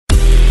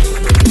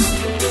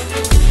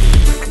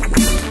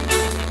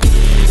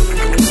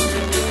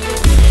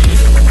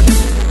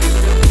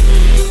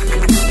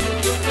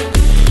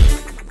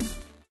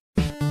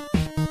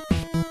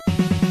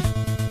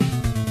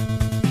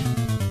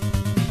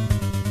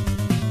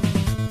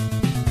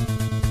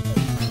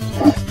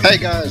Hey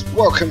guys,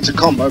 welcome to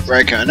Combo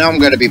Breaker, and now I'm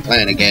going to be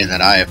playing a game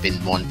that I have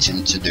been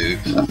wanting to do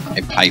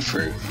a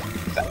playthrough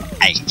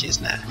for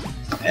ages now,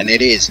 and it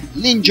is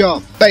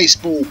Ninja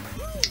Baseball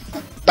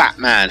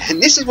Batman.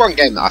 And this is one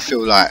game that I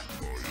feel like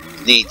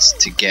needs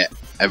to get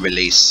a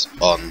release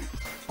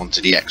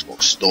onto the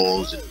Xbox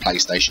stores and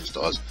PlayStation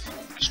stores.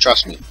 Just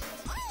trust me,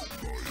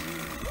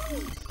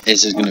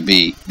 this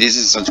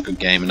is such a good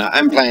game, and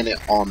I'm playing it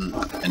on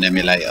an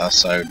emulator,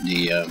 so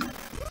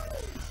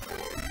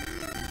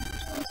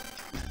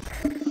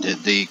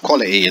the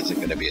quality isn't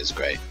going to be as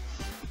great,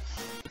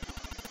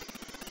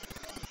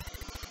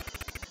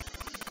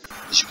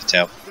 as you can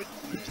tell.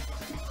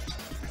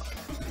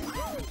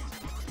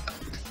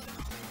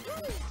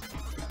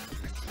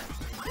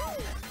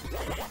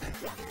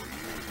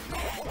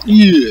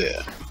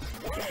 Yeah.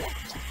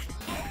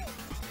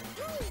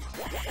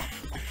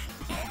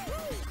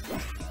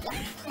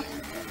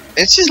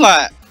 It's just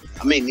like,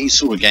 I mean, these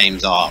sort of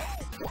games are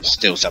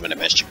still some of the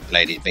best you can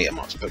play, these beat 'em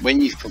ups, but when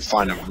you can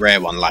find a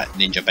rare one like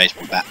Ninja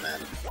Baseball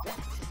Batman,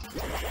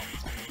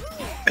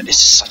 and this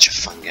is such a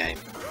fun game.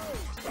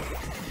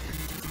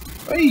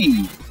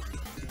 Hey!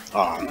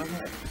 Oh, no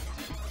way.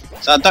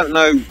 So I don't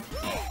know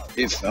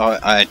if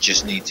I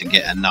just need to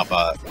get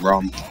another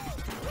ROM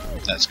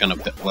that's going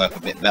to work a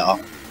bit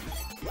better.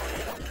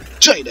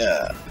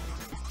 Trader!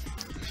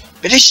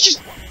 But it's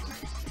just,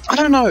 I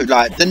don't know,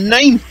 like, the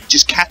name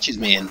just catches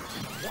me, and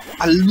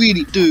I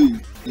really do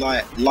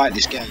like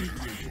this game.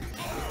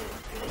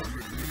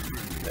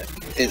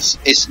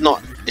 It's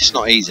not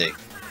easy.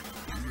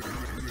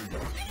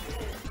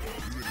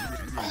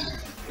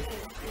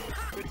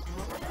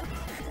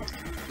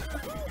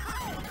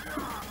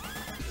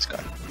 Let's go.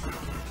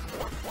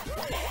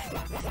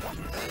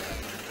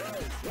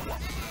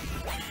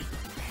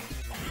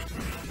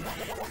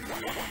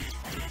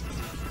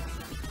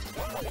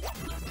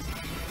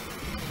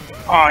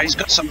 Oh, he's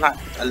got some like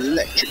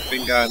electric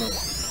thing going on.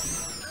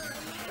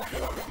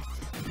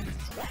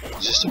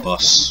 He's just a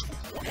boss.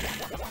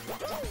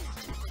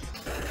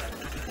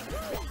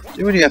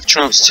 You really have a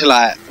chance to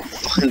like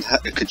find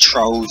out the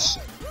controls.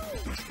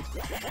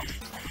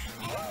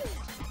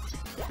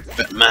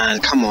 But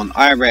man, come on,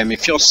 IRM,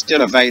 if you're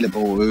still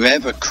available,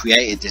 whoever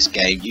created this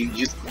game,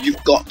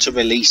 you've got to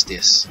release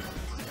this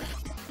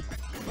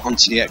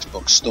onto the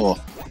Xbox store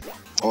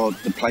or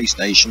the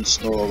PlayStation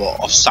store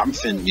or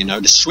something, you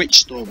know. The Switch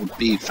store would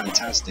be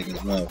fantastic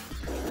as well,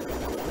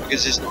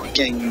 because it's not a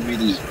game you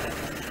really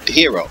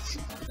hear of.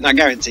 And I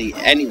guarantee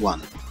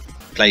anyone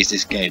plays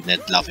this game,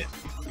 they'd love it.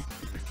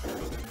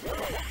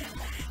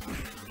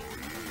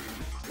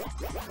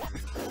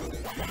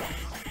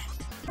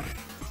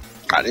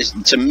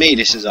 To me,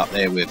 this is up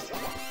there with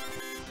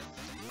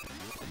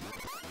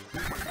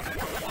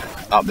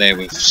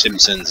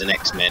Simpsons and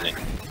X-Men and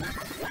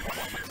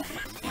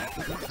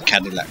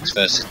Cadillacs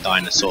versus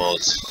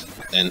Dinosaurs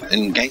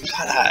and games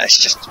like that. It's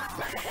just,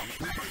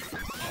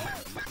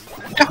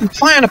 I'm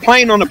flying a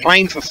plane on a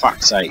plane, for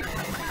fuck's sake.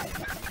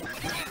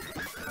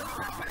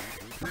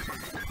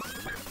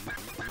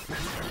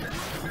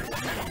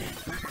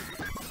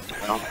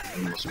 Well,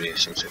 there must be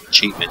some sort of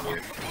cheat menu.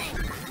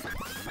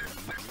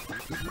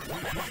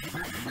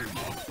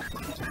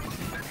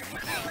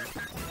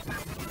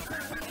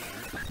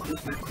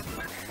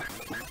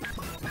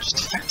 Just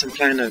the fact I'm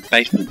playing a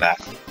baseball bat.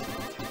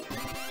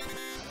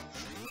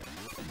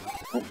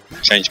 Oh,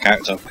 change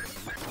character.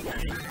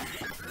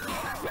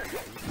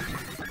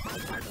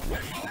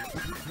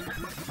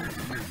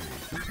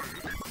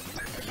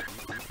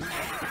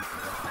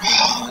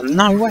 Oh,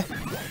 no way.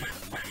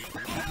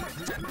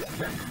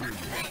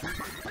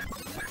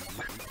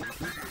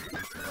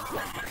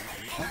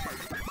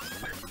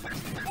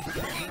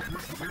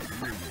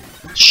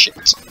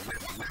 Shit.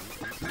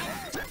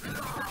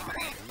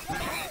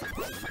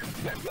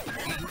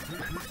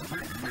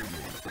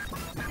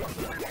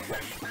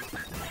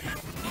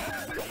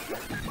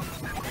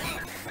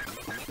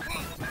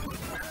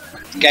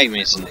 The game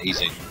isn't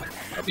easy,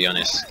 I'll be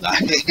honest.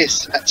 Like,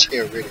 it's actually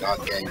a really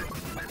hard game.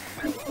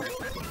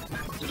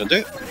 Did I do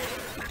it?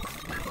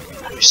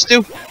 Oh,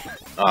 still.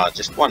 Ah,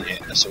 just one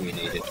hit, that's all you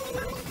needed.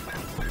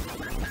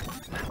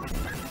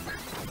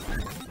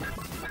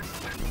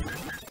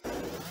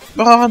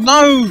 Oh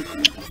no!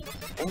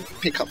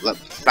 Don't pick up that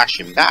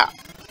flashing bat.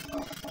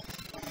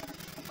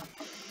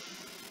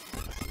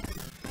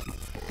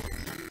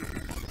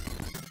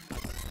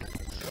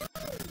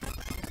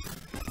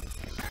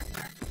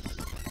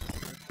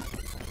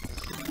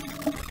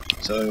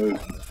 So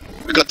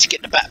we got to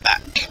get the bat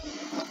back.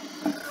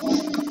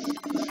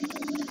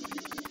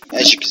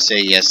 As you can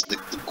see, yes, the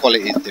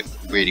quality is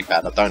really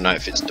bad. I don't know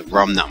if it's the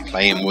ROM that I'm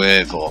playing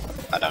with, or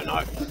I don't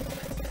know.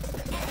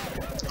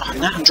 Oh,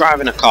 now I'm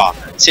driving a car.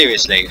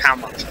 Seriously, how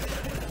much?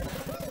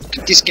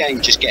 Could this game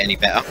just get any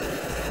better?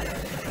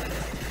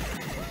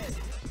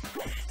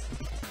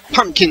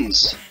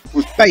 Pumpkins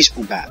with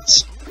baseball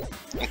bats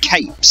and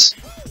capes.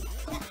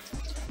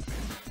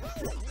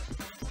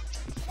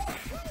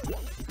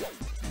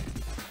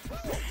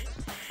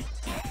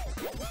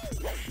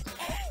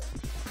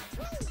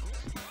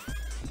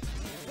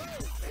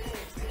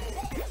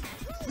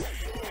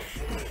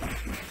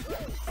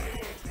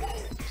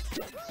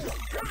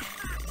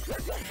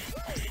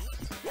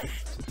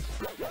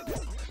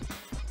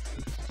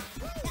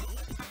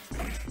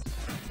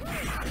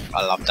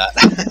 I love that.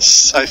 It's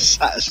so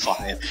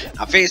satisfying.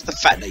 I think it's the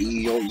fact that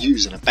you're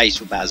using a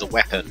baseball bat as a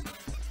weapon.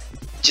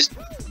 Just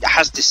it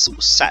has this sort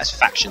of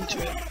satisfaction to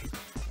it.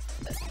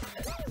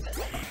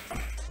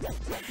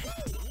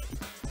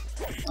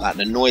 Like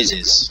the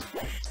noises.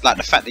 Like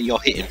the fact that you're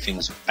hitting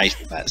things with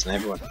baseball bats and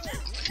everyone.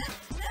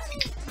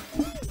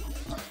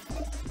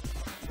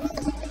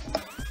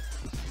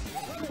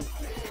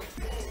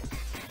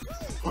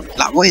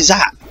 Like, what is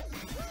that?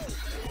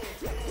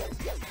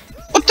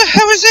 What the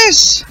hell is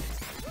this?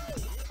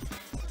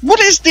 What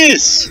is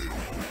this?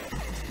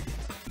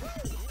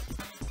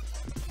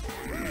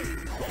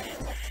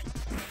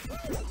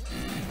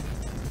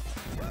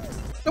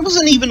 It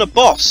wasn't even a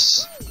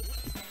boss.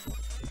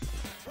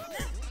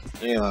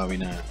 Here are we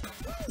now?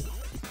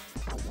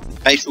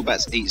 Baseball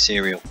bats eat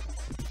cereal.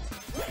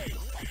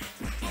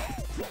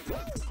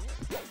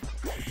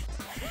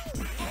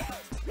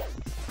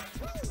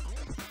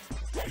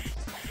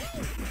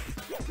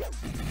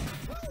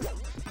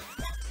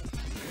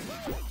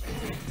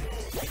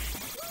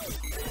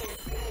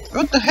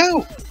 What the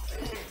hell?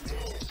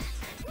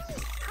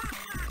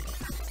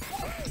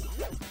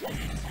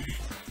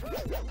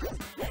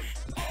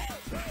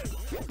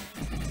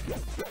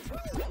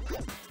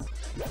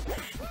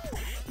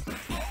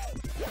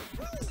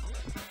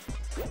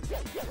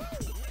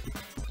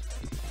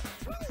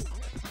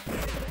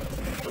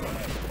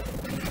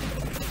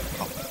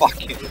 I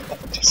fucking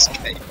love this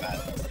game, man.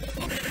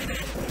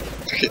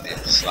 Look at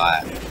this,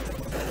 like.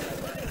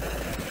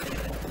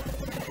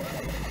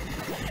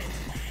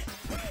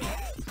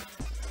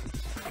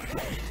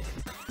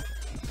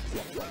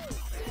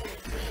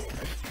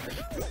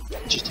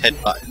 Just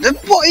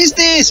headbutt. What is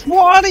this?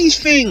 What are these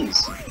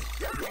things?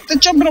 They're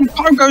jumping on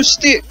pogo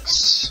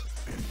sticks.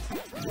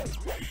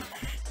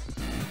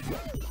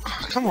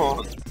 Oh, come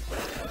on.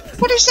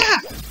 What is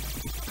that?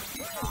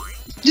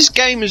 This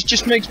game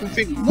just makes me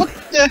think, what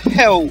the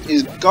hell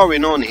is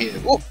going on here?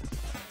 What?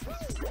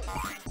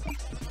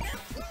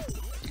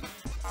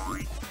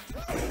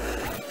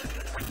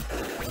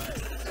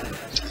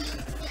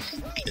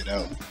 Get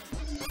out.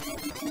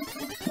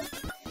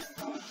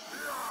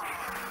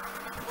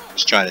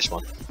 Let's try this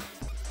one.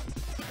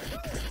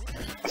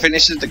 I think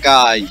this is the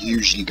guy I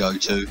usually go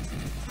to.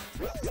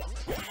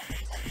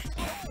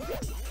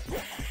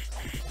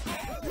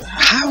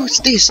 How is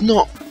this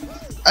not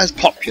as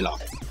popular?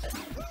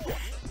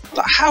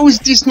 Like, how is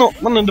this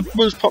not one of the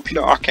most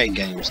popular arcade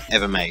games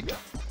ever made?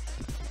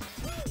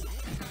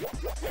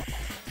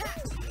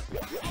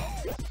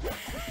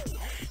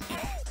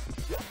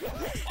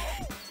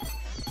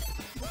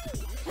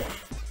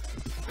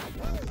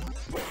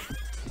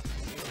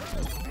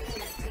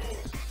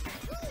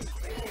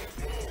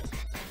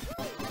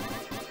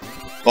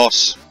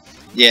 Boss.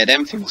 Yeah,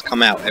 them things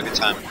come out every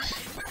time.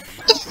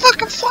 What the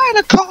fuck? I'm fighting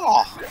a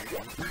car!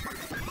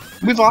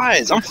 With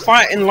eyes. I'm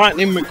fighting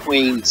Lightning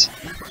McQueen's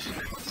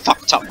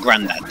fucked up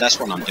granddad. That's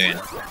what I'm doing.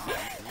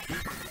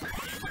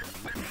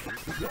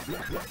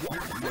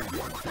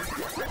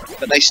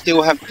 But they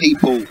still have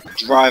people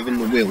driving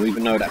the wheel,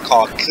 even though that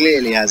car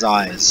clearly has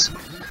eyes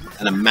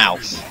and a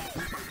mouth.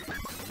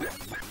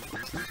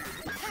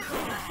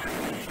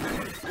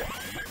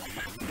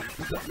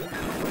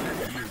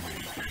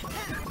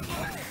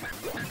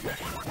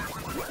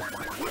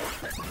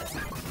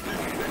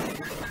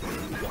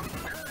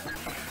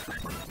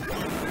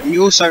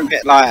 You also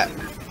get like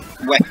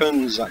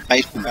weapons like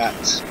baseball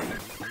bats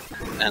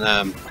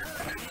and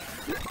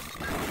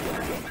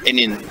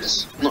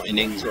innings, not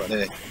innings, what are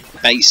they?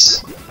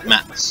 Base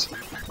mats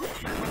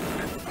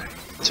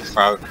to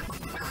throw.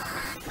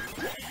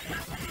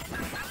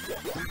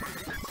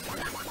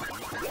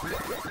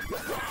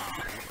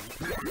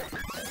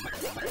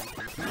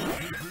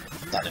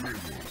 Done it.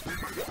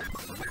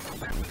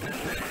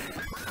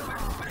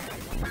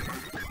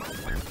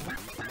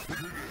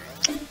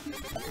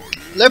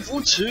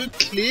 Level 2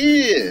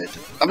 cleared!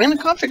 I mean, I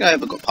can't think I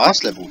ever got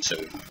past level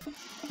 2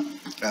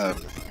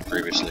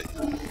 previously.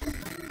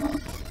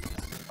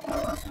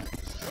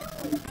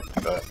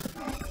 But,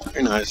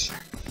 who knows?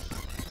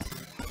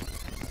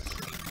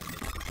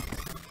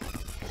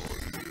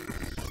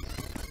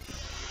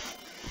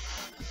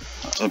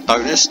 A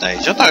bonus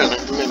stage? I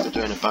don't remember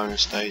doing a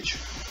bonus stage.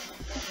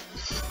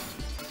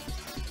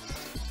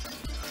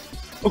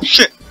 Oh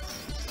shit!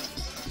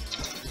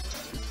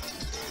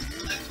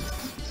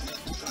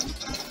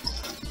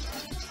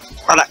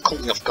 Oh, that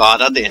caught me off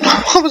guard. I didn't know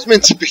what I was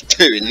meant to be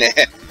doing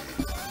there.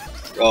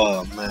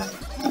 Oh man.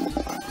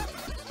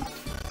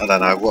 I don't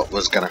know what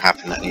was going to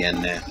happen at the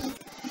end there.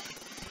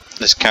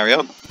 Let's carry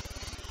on.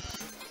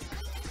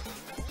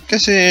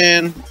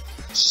 Guessing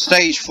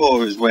stage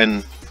 4 is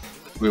when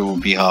we will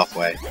be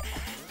halfway.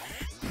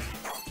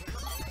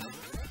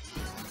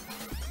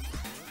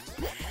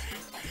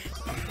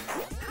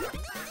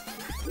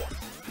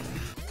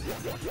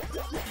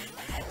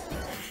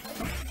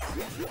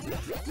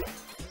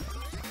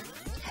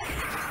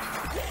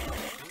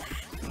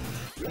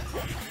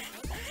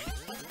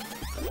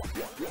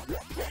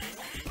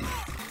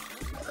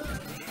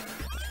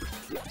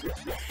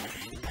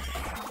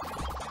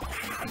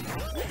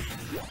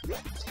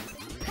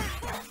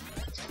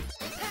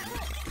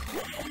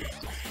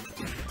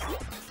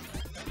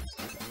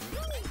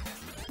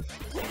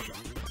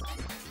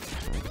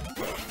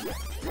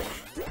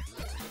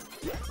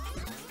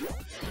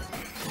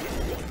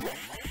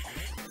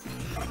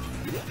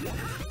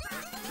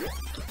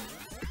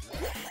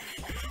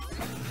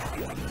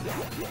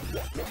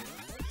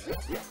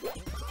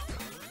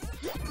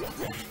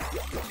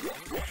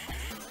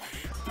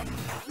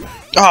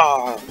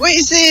 Ah, what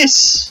is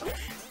this?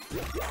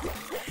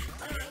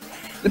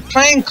 They're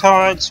playing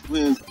cards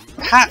with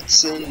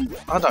hats and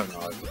I don't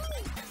know.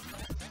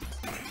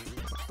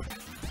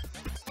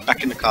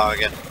 Back in the car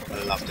again.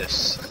 I love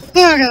this.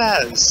 Look at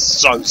that, it's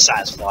so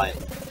satisfying.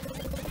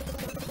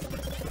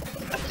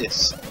 Look at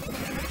this.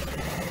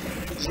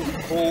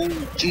 Oh,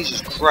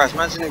 Jesus Christ,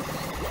 imagine if...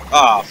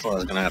 Ah, I thought I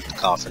was going to have the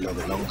car for a little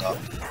bit longer.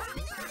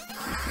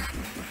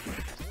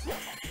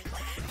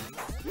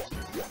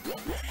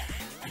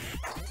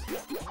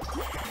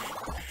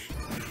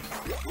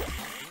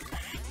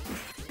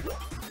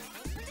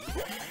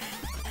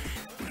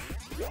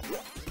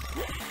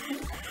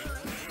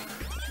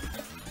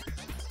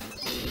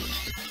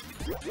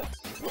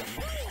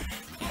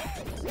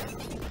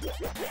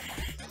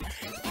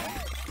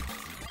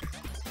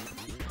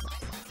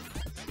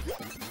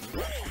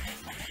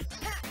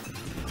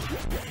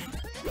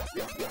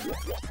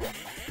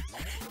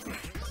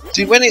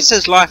 See, when it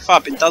says life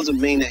up, it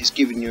doesn't mean that it's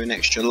giving you an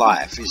extra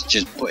life, it's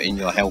just putting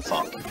your health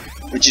up,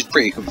 which is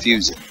pretty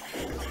confusing.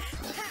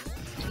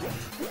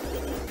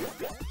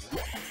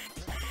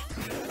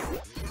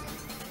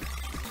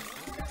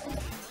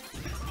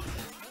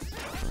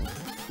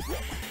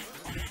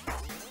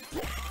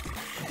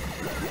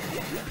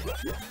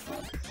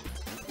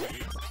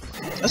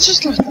 I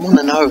just like, want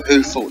to know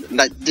who thought,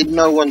 like, did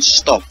no one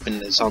stop and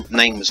his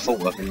name was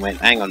thought of and went,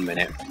 hang on a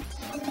minute,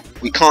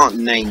 we can't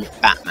name it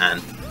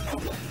Batman.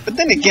 But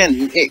then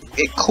again,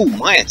 it caught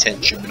my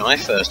attention when I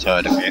first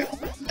heard of it,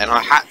 and I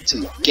had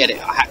to get it,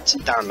 I had to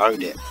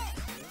download it.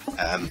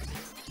 And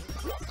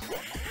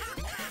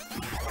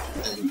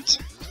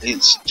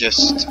it's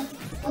just,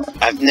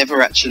 I've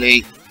never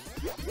actually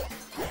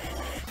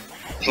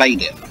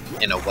played it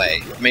in a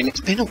way. I mean, it's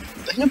been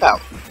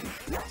about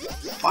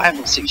 5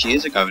 or 6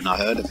 years ago when I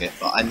heard of it,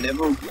 but I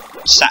never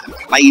sat and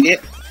played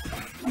it,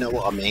 you know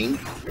what I mean?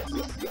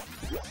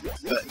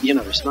 But, you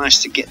know, it's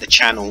nice to get the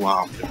channel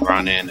up and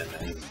running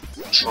and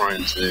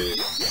trying to...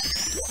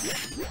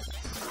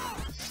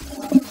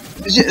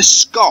 Is it a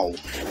skull?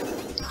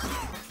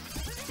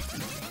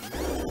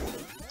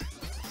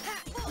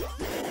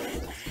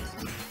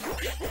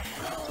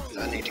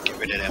 I need to get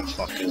rid of them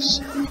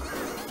fuckers.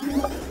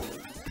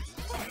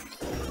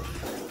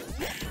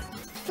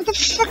 What the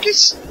fuck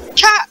is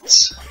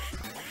cats?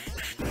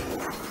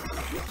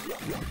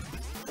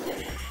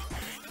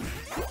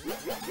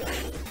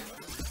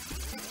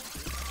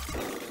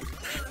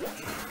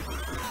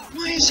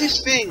 Why is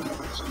this thing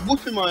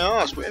whooping my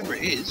ass, whatever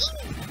it is?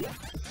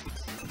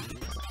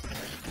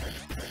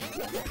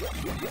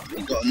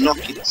 You've got to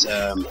knock its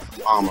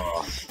armour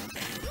off.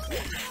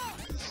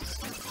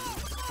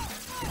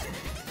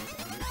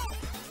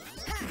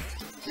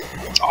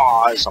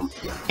 Oh, there's some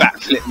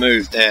backflip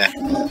move there.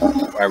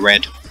 I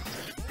read.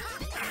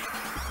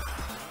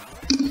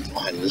 Oh,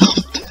 I love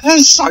that.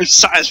 That's so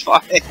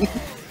satisfying.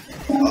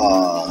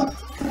 Oh.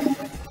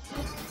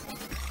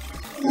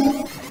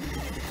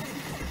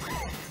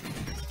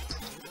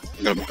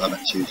 I'm gonna go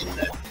back to using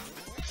there.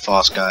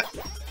 Fast guy.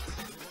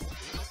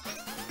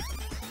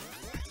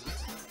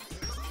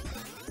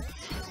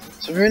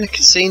 So we're in a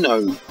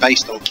casino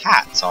based on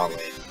cats, aren't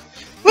we?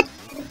 What?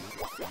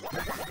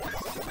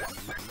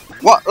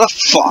 What the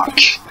fuck?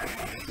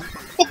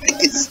 What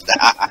is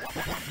that?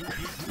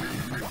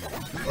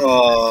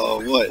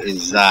 Oh, what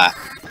is that?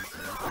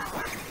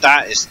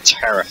 That is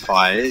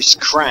terrifying. It's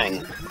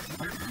Krang.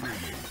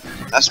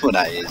 That's what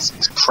that is.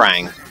 It's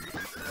Krang.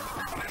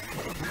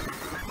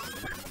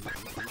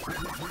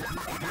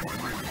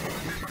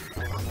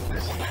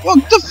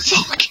 What the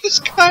fuck is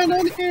going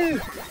on here?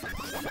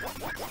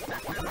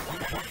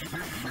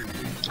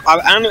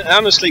 I'm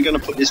honestly going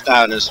to put this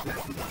down as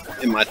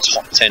in my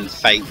top 10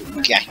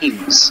 favourite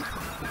games.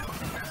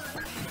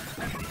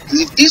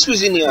 Because if this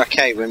was in the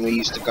arcade when we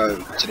used to go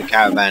to the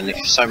caravan,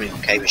 there's so many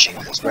arcade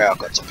machines, that's where I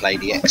got to play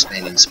the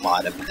X-Men and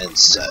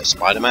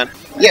Spider-Man.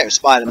 Yeah,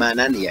 Spider-Man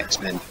and the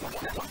X-Men.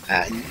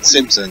 And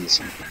Simpsons.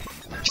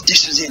 If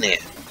this was in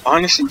it, I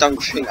honestly don't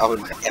think I would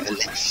have ever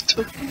left.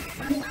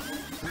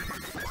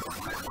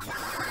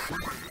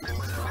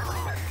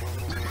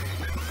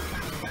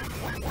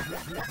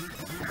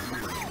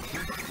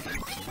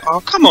 Oh,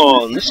 come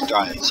on, this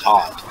guy is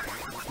hard.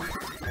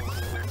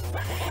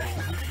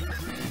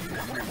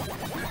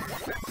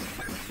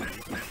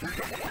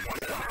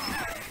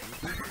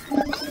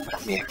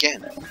 Got me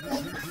again.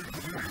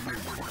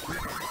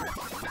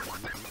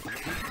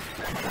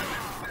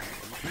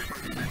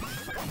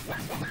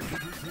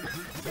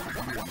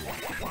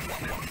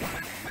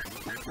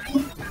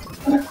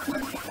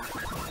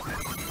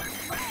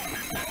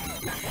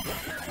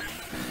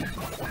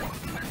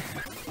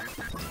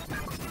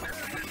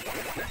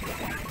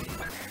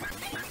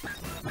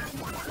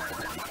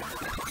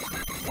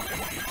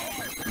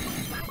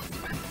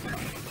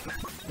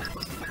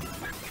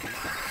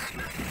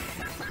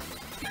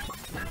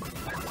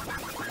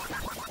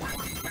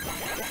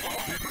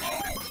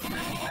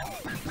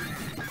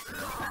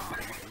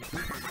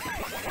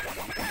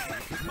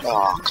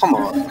 Oh, come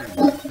on.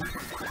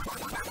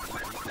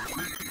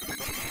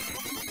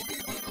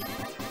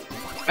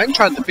 I haven't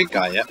tried the big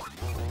guy yet.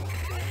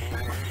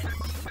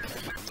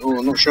 Oh,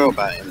 I'm not sure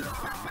about him.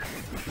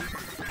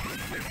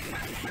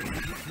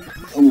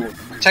 Oh,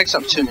 it takes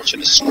up too much of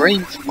the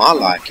screen for my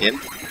liking.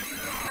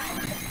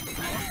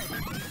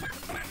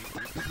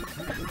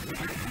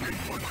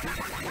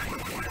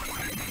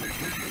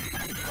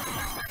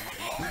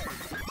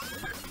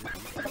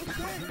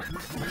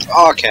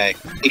 Okay,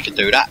 he can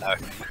do that though.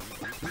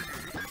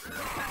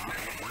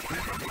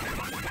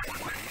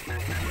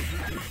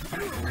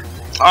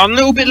 Oh, a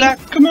little bit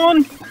left, come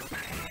on!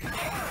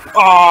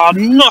 Oh,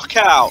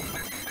 knockout!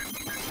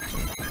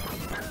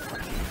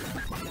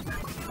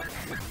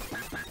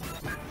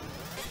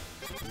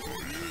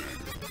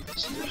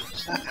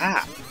 What's that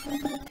at?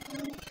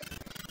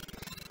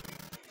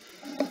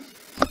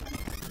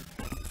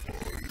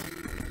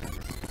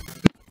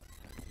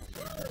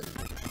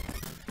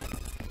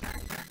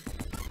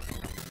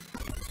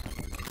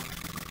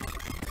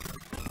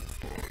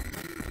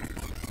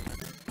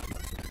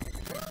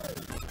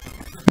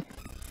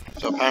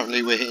 So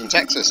apparently we're hitting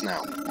Texas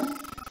now.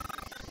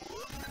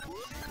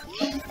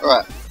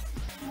 Alright.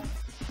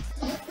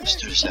 Let's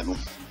do this level.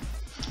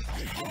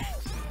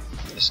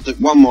 Let's do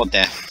one more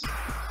death.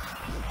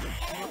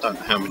 I don't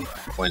know how many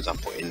coins I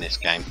put in this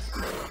game.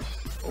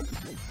 Oh,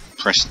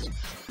 press the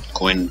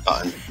coin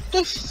button.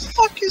 The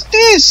fuck is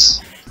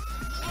this?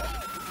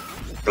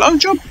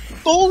 Blowjob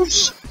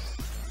balls?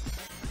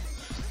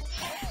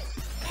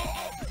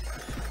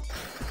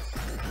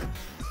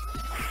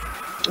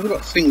 We've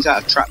got things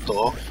out of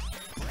trapdoor.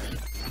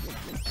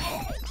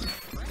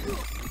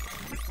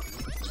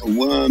 A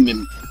worm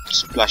in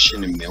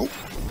splashing in milk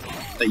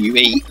that you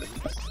eat.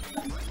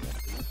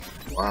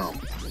 Wow.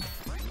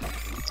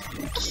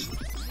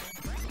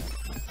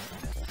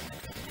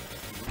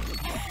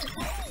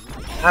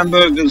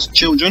 Hamburgers,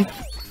 children.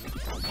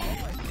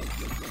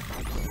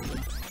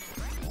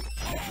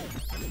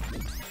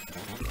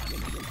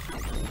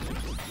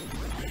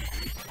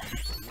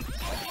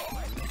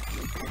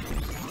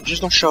 I'm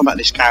just not sure about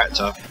this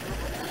character.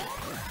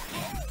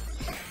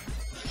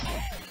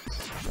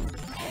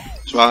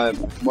 So I have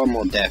one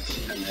more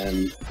death and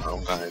then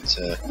I'm going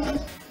to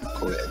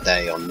call it a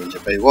day on Ninja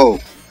Baseball. Whoa!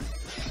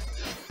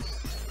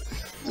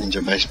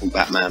 Ninja Baseball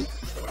Batman.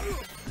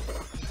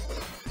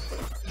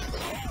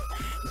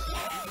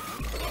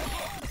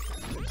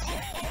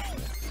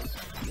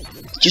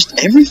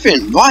 Just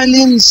everything!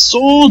 Violins,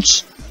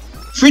 swords,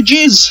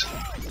 fridges!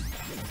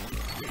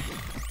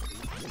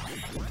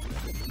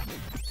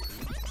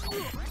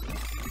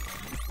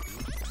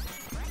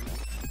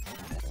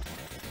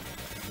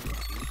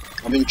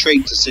 I'm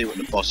intrigued to see what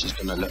the boss is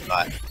going to look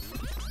like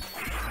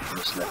on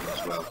this level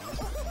as well.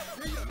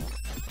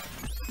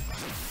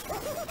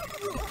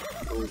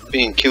 We're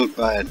being killed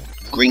by a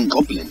green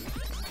goblin.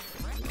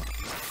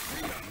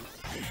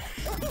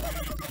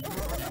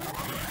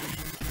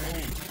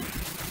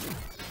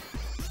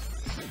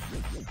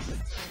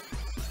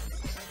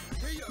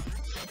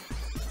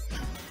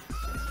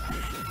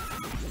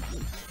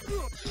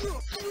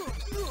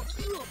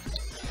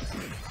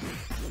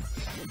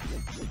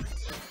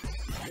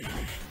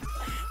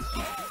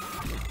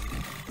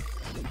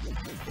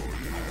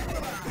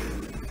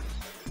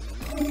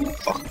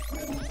 Fuck.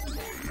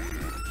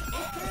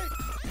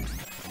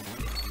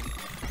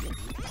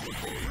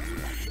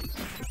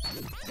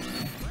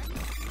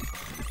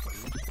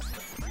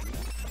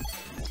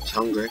 He's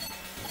hungry.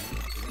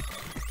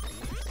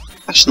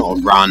 That's not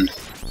a run.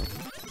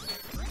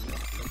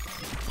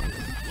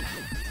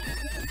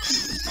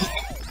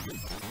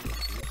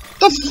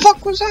 The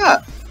fuck was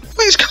that?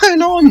 What is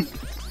going on?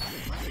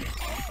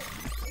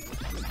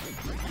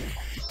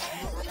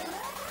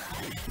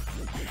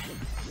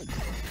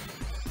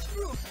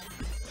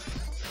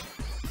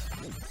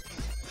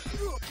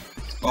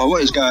 Oh,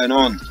 what is going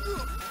on?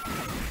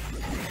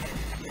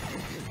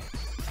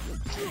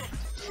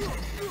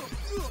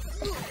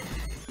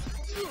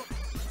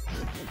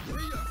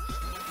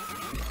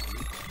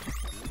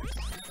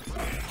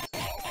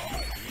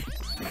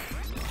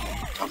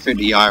 I think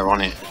the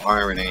irony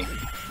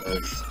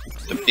of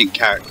the big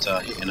character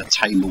hitting a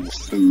table with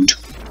food.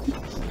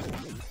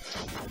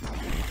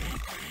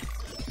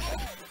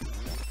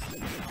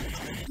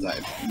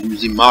 Like,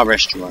 using my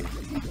restaurant,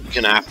 you're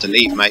gonna have to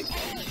leave, mate.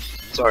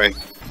 Sorry.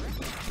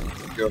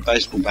 You're a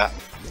baseball bat.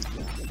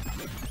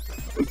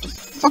 What the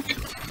fuck?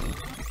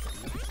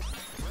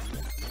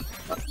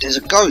 There's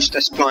a ghost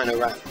that's flying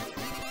around.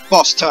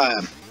 Boss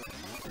time!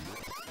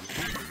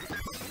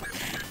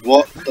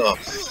 What the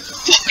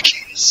fuck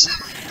is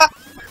that?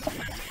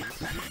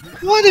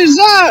 What is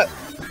that?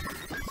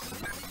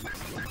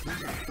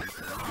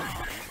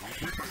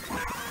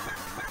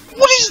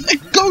 What is a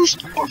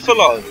ghost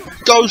buffalo?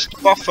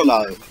 Ghost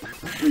buffalo.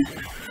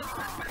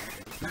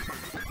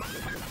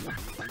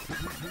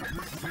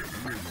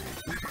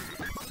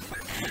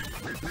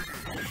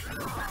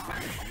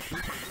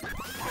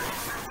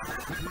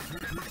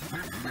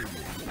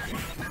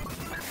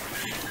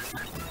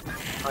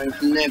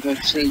 I've never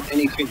seen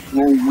anything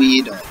more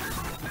weirder.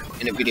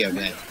 in a video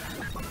game.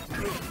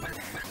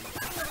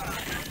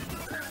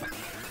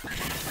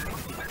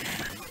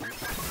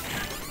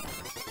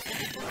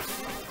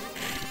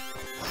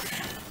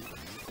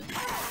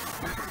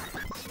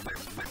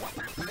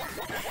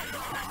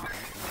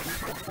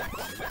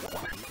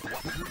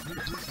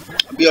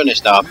 To be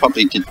honest though, I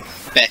probably did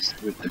best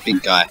with the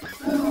big guy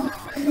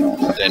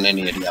than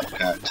any of the other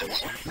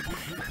characters.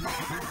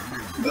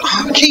 But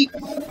I keep...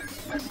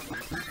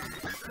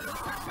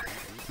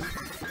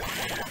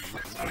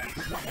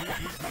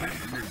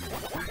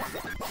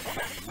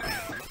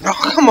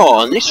 Oh come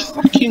on, it's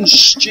fucking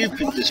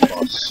stupid, this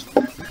boss.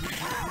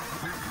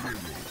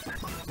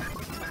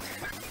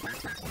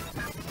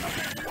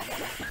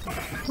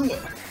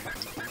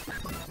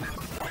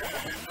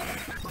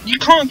 You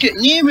can't get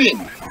near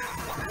him.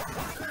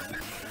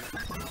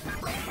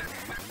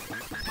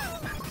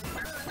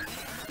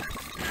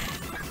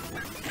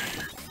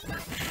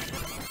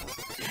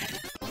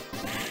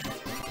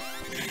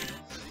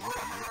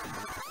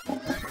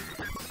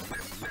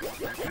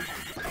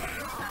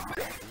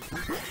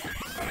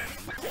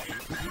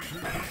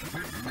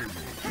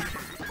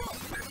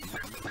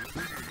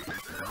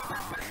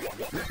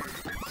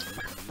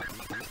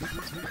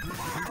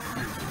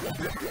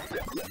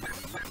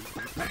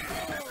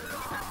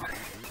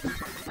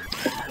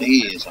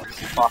 He is a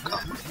fucker.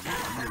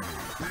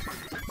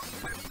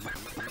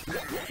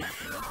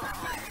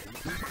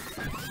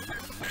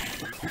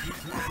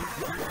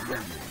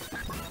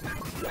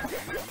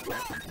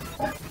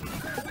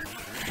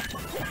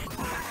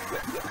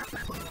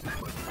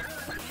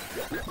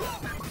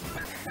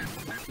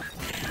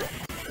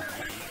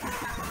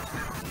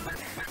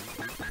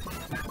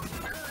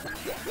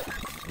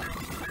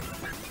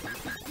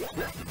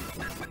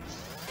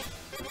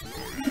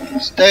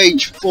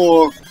 Stage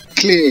 4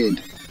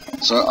 cleared.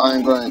 So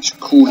I'm going to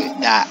call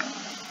it that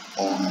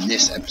on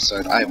this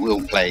episode. I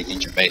will play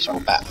Ninja Baseball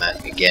Batman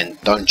again.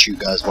 Don't you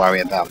guys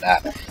worry about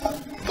that.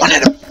 One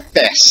of the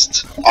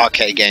best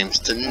arcade games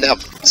to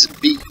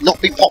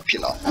not be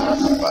popular.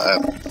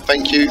 But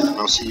thank you, and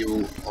I'll see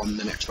you all on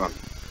the next one.